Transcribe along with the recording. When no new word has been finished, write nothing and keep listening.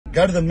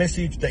Go to the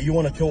message that you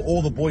want to tell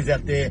all the boys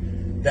out there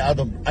that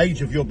are the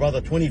age of your brother,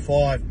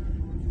 25,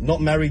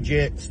 not married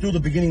yet, still the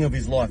beginning of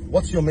his life.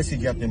 What's your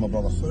message out there, my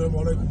brother?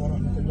 Assalamu alaikum wa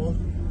rahmatullah.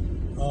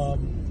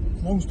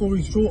 Long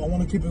story short, I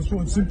want to keep it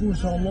short and simple,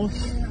 inshallah.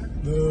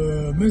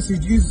 The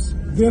message is,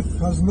 death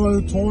has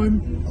no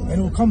time and it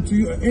will come to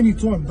you at any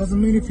time.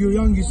 Doesn't mean if you're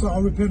young, you say,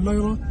 I'll repent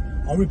later,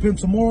 I'll repent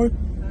tomorrow.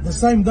 The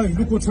same day,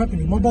 look what's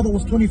happening. My brother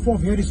was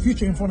 25, he had his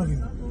future in front of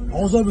him. I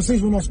was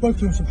overseas when I spoke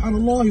to him,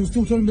 subhanAllah, he was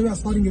still telling me about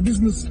starting a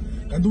business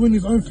and doing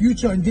his own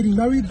future and getting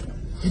married.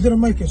 He didn't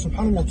make it,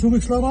 subhanAllah. 2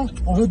 weeks later,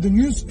 I heard the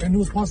news and he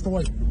was passed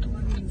away.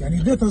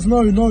 Yani death has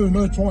no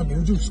time, it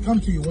will just come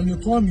to you. When your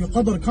time, your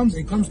qadr comes,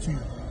 it comes to you.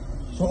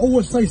 So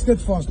always stay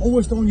steadfast,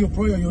 always stay on your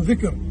prayer, your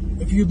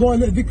dhikr. If you die,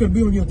 let dhikr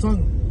be on your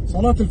tongue.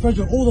 Salat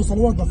al-Fajr, all the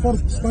salawat, the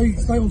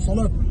fard, stay on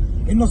salat.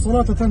 Inna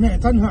salata tanha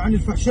anil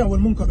fahsha wal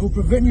munkar. It will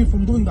prevent you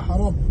from doing the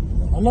haram.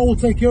 Allah will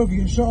take care of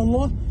you,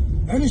 inshallah.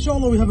 And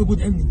inshallah we have a good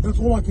ending. That's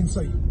all I can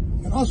say.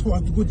 And ask for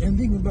a good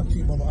ending. And back to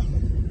you, Brother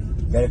Ahmad.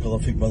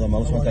 Barakallah fiqh, brother.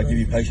 Allah SWT give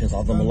you patience.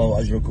 Azzamallahu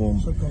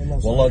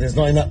ajrakum. Wallah, there's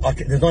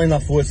not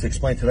enough words to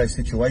explain today's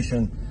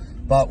situation.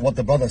 But what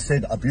the brother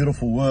said are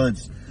beautiful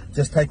words.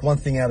 Just take one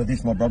thing out of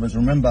this, my brothers.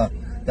 Remember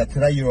that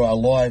today you are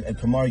alive and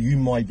tomorrow you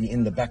might be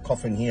in the back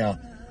coffin here,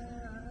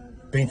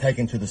 being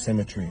taken to the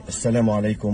cemetery. Assalamu alaikum.